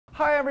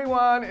Hi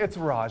everyone, it's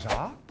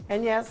Raja.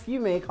 And yes, you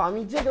may call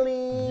me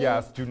Jiggly.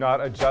 Yes, do not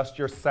adjust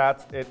your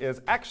sets. It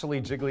is actually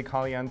Jiggly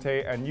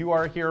Caliente, and you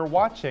are here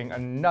watching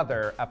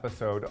another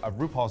episode of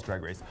RuPaul's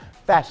Drag Race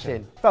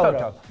Fashion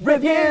Photo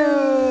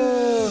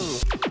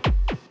RuView.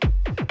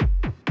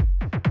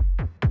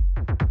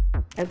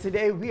 And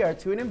today we are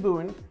TOOT and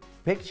BOOT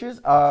pictures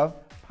of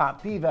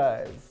pop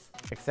divas,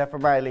 except for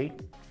Miley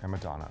and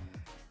Madonna.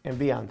 And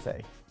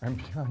Beyonce.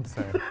 And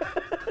Beyonce.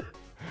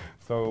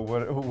 So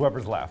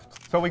whoever's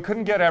left. So we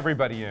couldn't get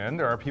everybody in.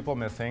 There are people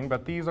missing,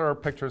 but these are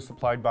pictures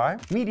supplied by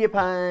Media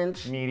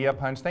Punch. Media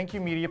Punch. Thank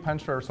you, Media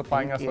Punch, for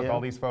supplying us with all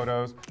these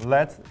photos.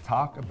 Let's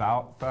talk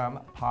about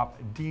some pop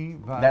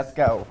divas. Let's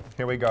go.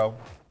 Here we go.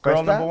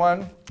 Girl number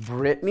one.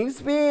 Britney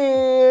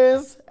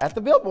Spears at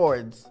the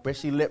billboards, where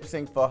she lip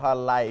synced for her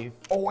life.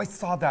 Oh, I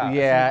saw that.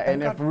 Yeah,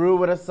 and if Ru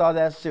would have saw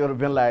that, she would have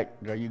been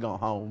like, girl, you going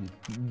home.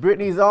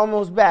 Britney's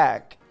almost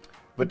back.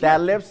 But that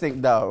lip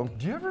sync though.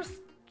 Do you ever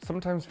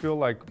sometimes feel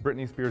like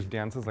Britney Spears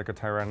dances like a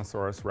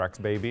Tyrannosaurus Rex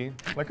baby?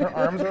 Like her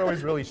arms are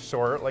always really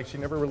short, like she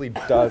never really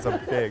does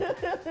a big, you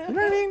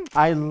know what I mean?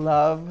 I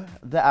love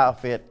the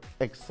outfit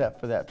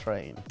except for that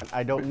train.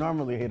 I don't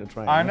normally hate a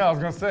train. I know, I was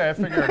gonna say, I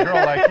figure a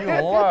girl like you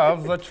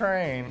loves the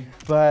train.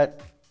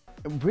 But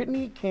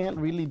Britney can't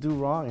really do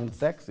wrong and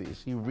sexy.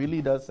 She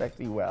really does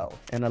sexy well.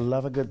 And I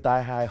love a good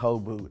thigh-high hoe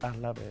boot. I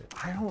love it.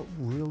 I don't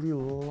really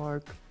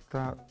like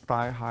that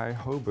thigh-high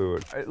hoe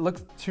boot. It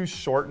looks too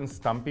short and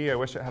stumpy. I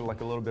wish it had like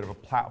a little bit of a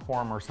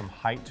platform or some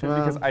height to it,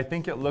 because I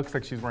think it looks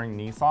like she's wearing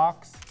knee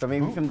socks. So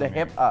maybe from the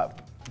hip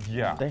up.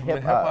 Yeah, the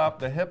hip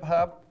up,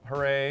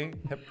 hooray,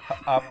 hip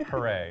up,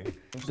 hooray.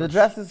 The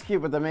dress is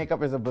cute, but the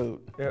makeup is a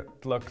boot. It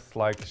looks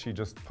like she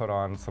just put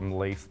on some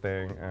lace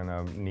thing and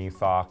a knee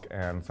sock,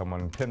 and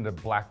someone pinned a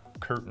black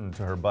curtain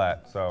to her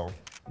butt, so.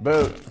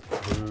 Boot.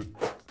 Boot.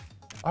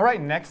 All right,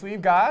 next we've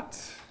got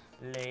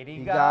Lady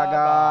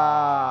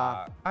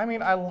Gaga. I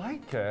mean, I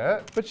like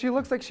it, but she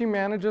looks like she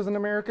manages an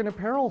American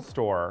Apparel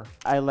store.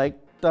 I like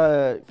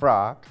the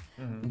frock,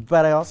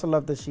 but I also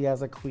love that she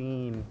has a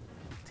Queen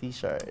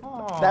t-shirt.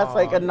 That's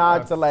like a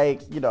nod to,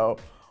 like, you know,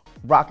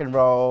 rock and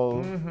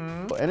roll.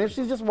 And if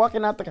she's just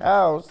walking out the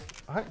house.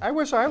 I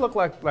wish I looked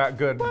like that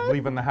good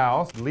leaving the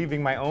house.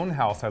 Leaving my own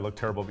house, I look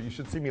terrible, but you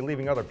should see me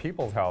leaving other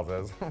people's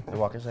houses. The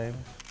walk of shame.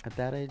 At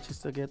that age, you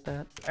still get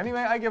that? Anyway,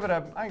 I give it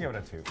a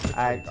 2.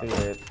 I do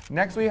it.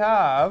 Next we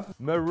have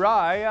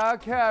Mariah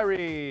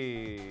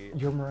Carey.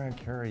 You're Mariah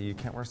Carey, you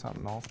can't wear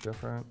something else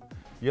different.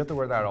 You have to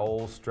wear that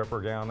old stripper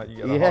gown that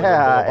you get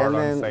at Hollywood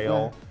Boulevard on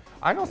sale.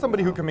 I know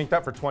somebody who can make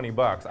that for 20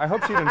 bucks. I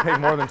hope she didn't pay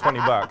more than 20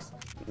 bucks.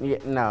 Yeah,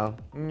 no.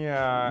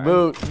 Yeah.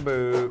 Boot.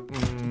 Boot.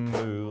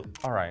 Boot.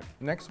 All right,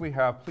 next we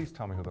have, please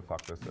tell me who the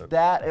fuck this is.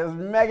 That is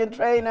Meghan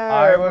Trainor.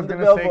 I was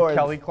gonna say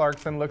Kelly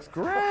Clarkson looks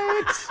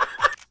great.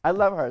 I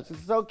love her,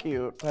 she's so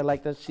cute. I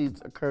like that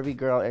she's a curvy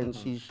girl and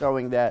she's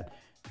showing that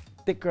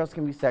thick girls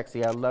can be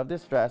sexy. I love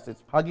this dress,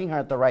 it's hugging her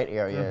at the right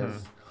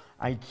areas.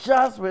 I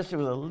just wish it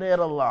was a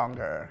little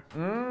longer.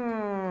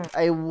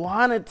 I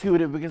want to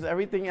toot it because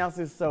everything else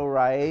is so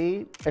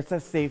right. It's a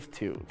safe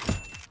toot.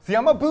 See,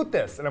 I'm gonna boot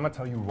this, and I'm gonna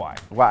tell you why.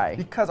 Why?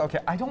 Because, okay,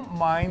 I don't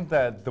mind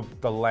the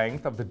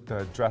length of the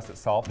dress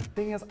itself. The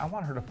thing is, I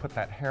want her to put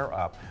that hair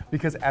up.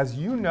 Because as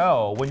you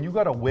know, when you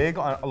got a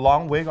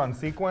long wig on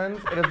sequins,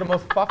 it is the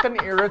most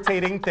fucking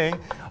irritating thing.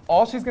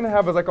 All she's gonna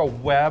have is like a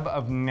web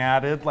of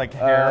matted like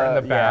hair in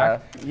the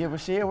back. Yeah, but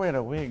she ain't wearing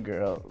a wig,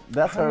 girl.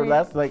 That's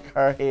that's like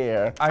her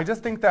hair. I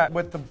just think that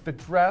with the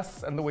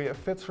dress and the way it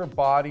fits her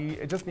body,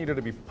 it just needed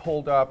to be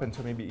pulled up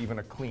into maybe even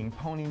a clean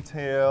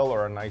ponytail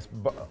or a nice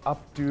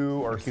updo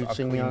or a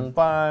clean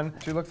bun.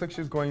 She looks like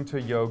she's going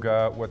to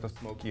yoga with a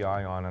smoky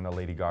eye on and a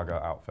Lady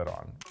Gaga outfit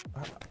on.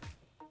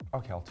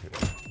 Okay, I'll toot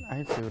it.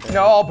 I toot it.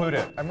 No, I'll boot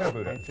it. I'm gonna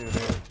boot it. I toot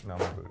it. No, I'm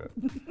gonna boot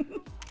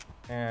it.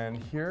 And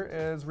here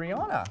is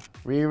Rihanna.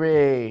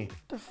 Riri.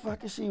 What the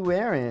fuck is she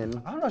wearing?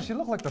 I don't know, she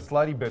looked like the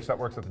slutty bitch that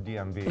works at the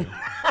DMV.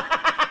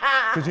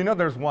 Because you know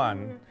there's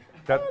one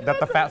that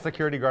the fat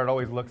security guard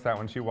always looks at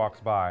when she walks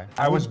by.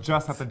 I was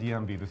just at the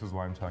DMV, this is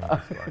why I'm telling you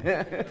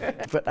this story.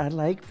 But I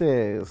like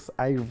this.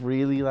 I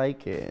really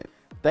like it.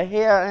 The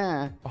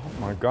hair, Oh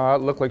my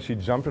God, looked like she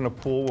jumped in a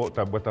pool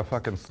with a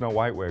fucking Snow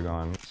White wig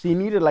on. She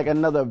needed like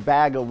another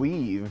bag of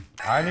weave.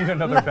 I need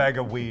another bag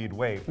of weed,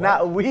 wait. What?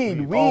 Not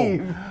weed,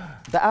 weave. Oh.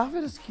 The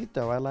outfit is cute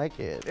though, I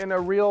like it. In a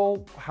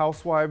real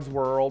housewives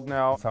world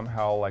now,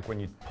 somehow like when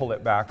you pull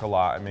it back a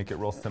lot and make it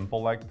real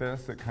simple like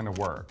this, it kind of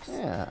works.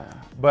 Yeah.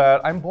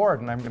 But I'm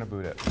bored and I'm gonna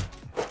boot it.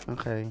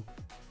 Okay.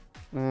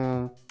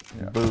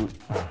 Boot.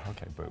 Oh,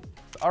 okay, boot.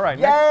 All right,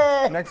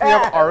 next we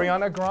have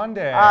Ariana Grande.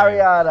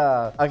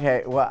 Ariana.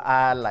 Okay, well,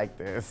 I like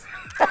this.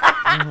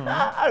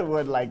 I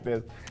would like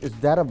this. Is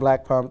that a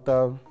black pump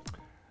though?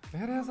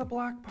 It is a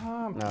black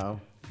pump.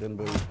 No, then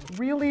boot.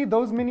 Really,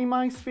 those mini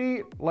mice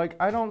feet? Like,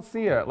 I don't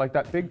see it. Like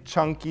that big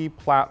chunky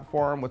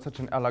platform with such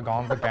an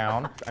eleganza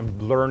gown. I'm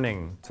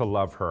learning to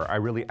love her. I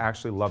really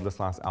actually love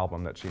this last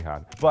album that she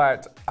had.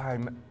 But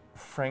I'm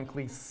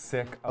frankly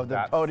sick of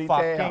that ponytail.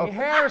 fucking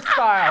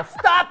hairstyle.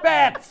 Stop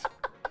it!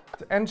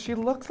 And she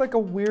looks like a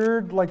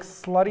weird, like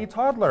slutty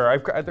toddler.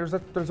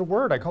 There's a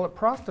word, I call it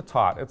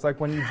prostitute. It's like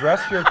when you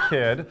dress your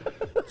kid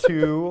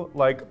to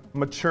like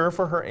mature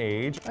for her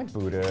age. I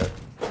boot it.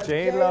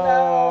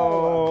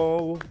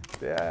 J-Lo.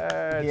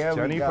 Yeah,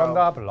 Jenny from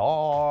the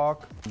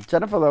block.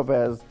 Jennifer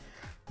Lopez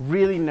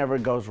really never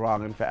goes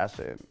wrong in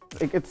fashion.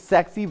 It's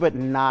sexy, but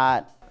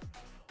not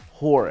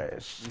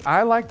whorish.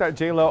 I like that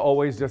J-Lo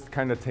always just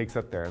kind of takes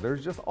it there.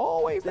 There's just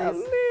always that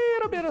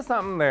little bit of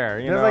something there,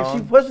 you know? Like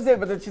she pushes it,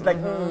 but then she's like,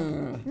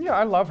 Yeah,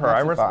 I love her.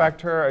 I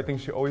respect her. I think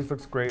she always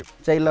looks great.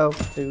 J-Lo,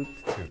 Toot.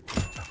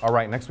 All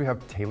right, next we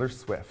have Taylor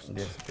Swift.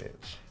 This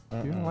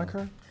bitch. You don't like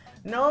her?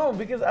 No,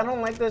 because I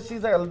don't like that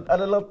she's a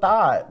little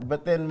thought.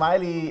 But then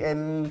Miley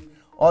and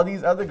all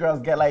these other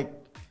girls get like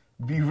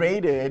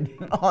berated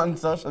on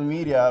social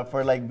media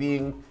for like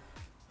being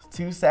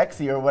too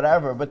sexy or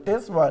whatever. But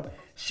this one,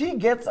 she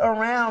gets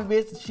around,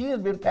 bitch. She has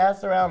been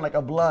passed around like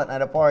a blunt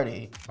at a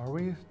party. Are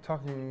we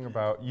talking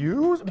about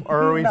you,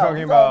 or are we No,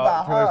 talking it's all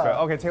about about Taylor her. Swift?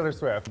 Okay, Taylor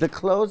Swift. The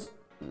clothes,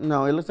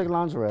 no, it looks like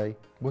lingerie.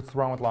 What's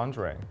wrong with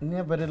lingerie?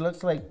 Yeah, but it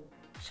looks like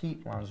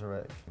cheap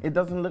lingerie. It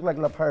doesn't look like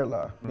La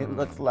Perla. It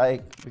looks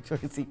like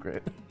Victoria's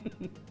Secret.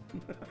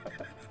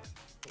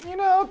 You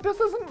know, this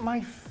isn't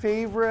my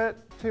favorite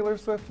Taylor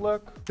Swift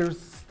look.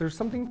 There's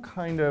something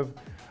kind of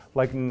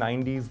like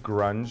 90s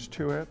grunge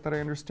to it that I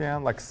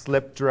understand, like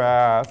slip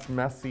dress,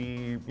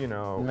 messy, you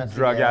know, Messy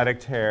drug hair.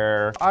 addict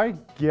hair. I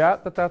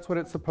get that that's what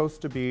it's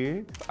supposed to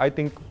be. I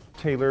think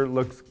Taylor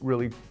looks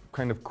really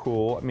kind of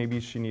cool.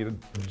 Maybe she needed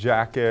a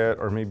jacket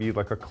or maybe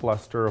like a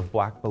cluster of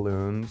black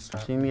balloons.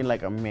 She need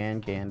like a man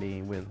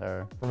candy with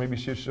her. Or maybe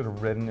she should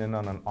have ridden in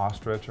on an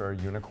ostrich or a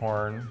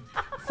unicorn.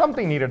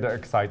 Something needed to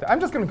excite. I'm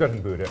just gonna go ahead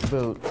and boot it.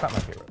 Boot. It's not my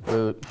favorite.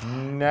 Boot.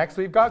 Next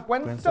we've got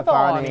Gwen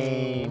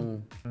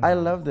Stefani. I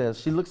love this.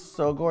 She looks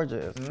so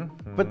gorgeous.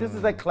 But this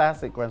is like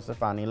classic Gwen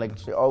Stefani. Like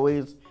she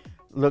always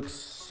looks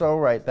so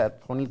right.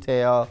 That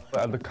ponytail.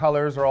 The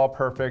colors are all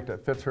perfect.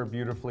 It fits her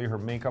beautifully. Her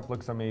makeup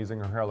looks amazing.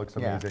 Her hair looks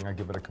Yeah. amazing. I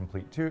give it a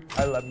complete toot.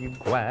 I love you,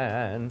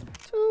 Gwen.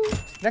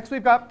 Toot. Next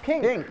we've got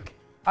Pink. Pink.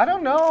 I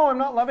don't know. I'm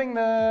not loving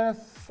this.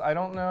 I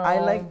don't know. I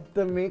like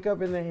the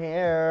makeup and the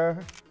hair.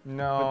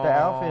 No. But the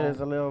outfit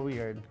is a little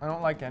weird. I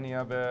don't like any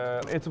of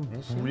it. It's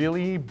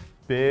really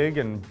big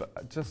and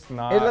just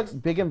not. It looks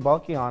big and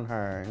bulky on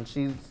her, and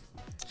she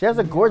has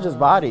a gorgeous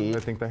body. I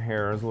think the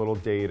hair is a little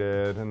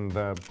dated and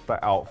the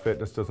outfit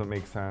just doesn't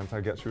make sense. I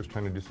guess she was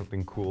trying to do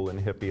something cool and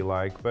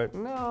hippie-like, but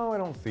no, I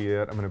don't see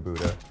it. I'm gonna boot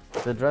it.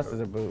 The dress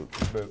is a boot.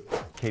 Boot.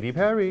 Katy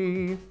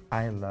Perry.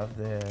 I love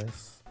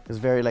this. It's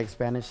very like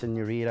Spanish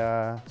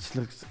señorita. She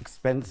looks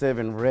expensive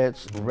and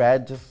rich.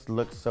 Red just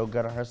looks so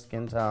good on her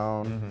skin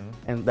tone.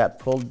 And that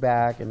pulled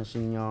back and the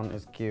chignon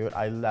is cute.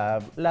 I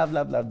love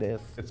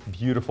this. It's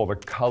beautiful. The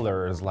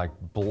color is like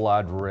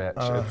blood rich.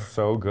 It's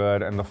so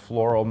good. And the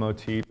floral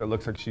motif, it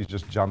looks like she's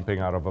just jumping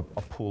out of a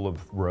pool of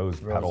rose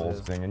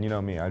petals. And you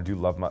know me, I do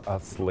love my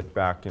slick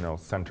back, you know,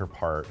 center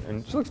part.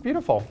 And she looks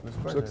beautiful.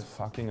 She looks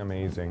fucking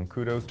amazing.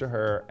 Kudos to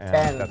her. And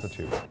Tens. that's a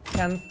 2.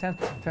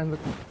 Tens.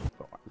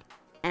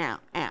 Ow,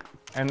 ow.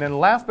 And then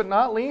last but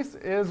not least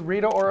is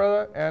Rita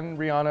Ora and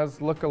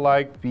Rihanna's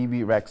look-alike.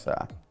 BB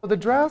Rexa. The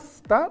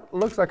dress, that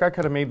looks like I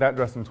could have made that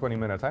dress in 20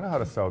 minutes. I know how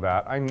to sew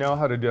that. I know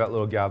how to do that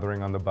little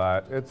gathering on the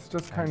butt. It's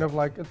just kind of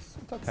like, it's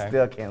okay.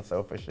 Still can't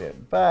sew for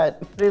shit.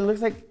 But it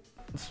looks like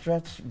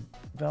stretch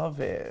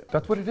velvet.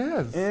 That's what it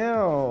is.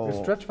 Ew. It's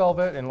stretch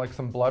velvet and like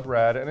some blood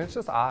red, and it's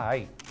just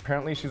aight.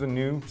 Apparently she's a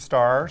new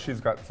star.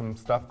 She's got some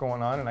stuff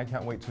going on, and I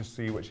can't wait to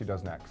see what she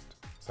does next.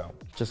 So.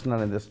 Just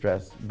none of this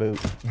dress. Boot.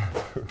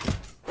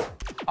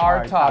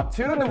 Our top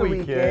 2 of the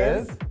week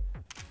is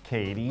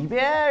Katy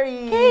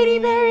Perry. Katy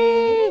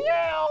Perry!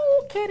 Yeah,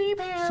 Katy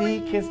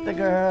Perry. She kissed the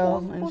girl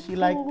and she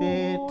liked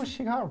it.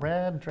 She got a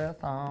red dress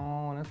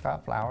on. It's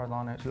got flowers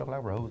on it. She looked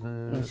like roses.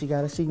 And she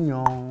got a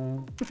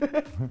chignon.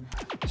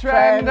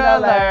 Trend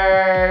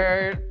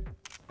alert.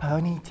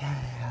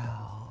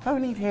 Ponytail.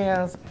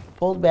 Ponytails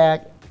pulled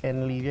back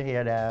and leave your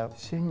hair down.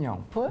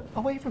 Chignon. Put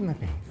away from the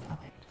face.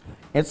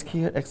 It's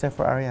cute except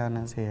for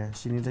Ariana's hair.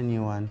 She needs a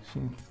new one.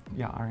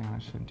 Yeah,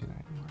 Ariana shouldn't do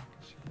that anymore.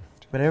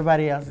 But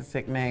everybody else is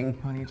sickening.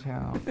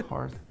 Ponytail, of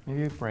course.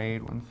 Maybe a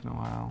braid once in a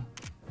while.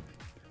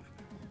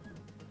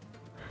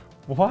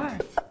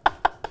 What?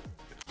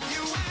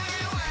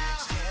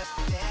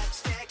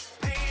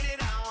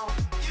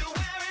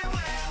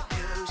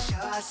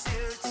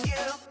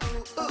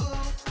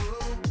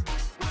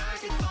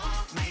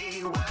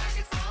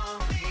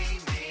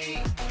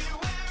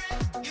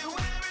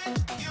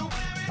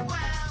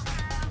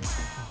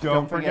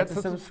 Don't forget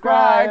to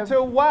subscribe to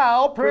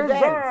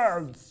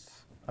WOWPresents.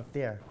 Up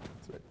there.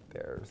 It's right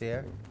there.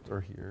 There?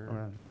 Or here.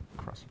 Around.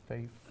 Across your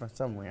face. Or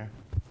somewhere.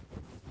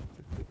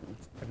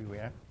 It's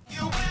everywhere.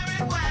 You wear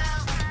it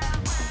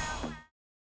well.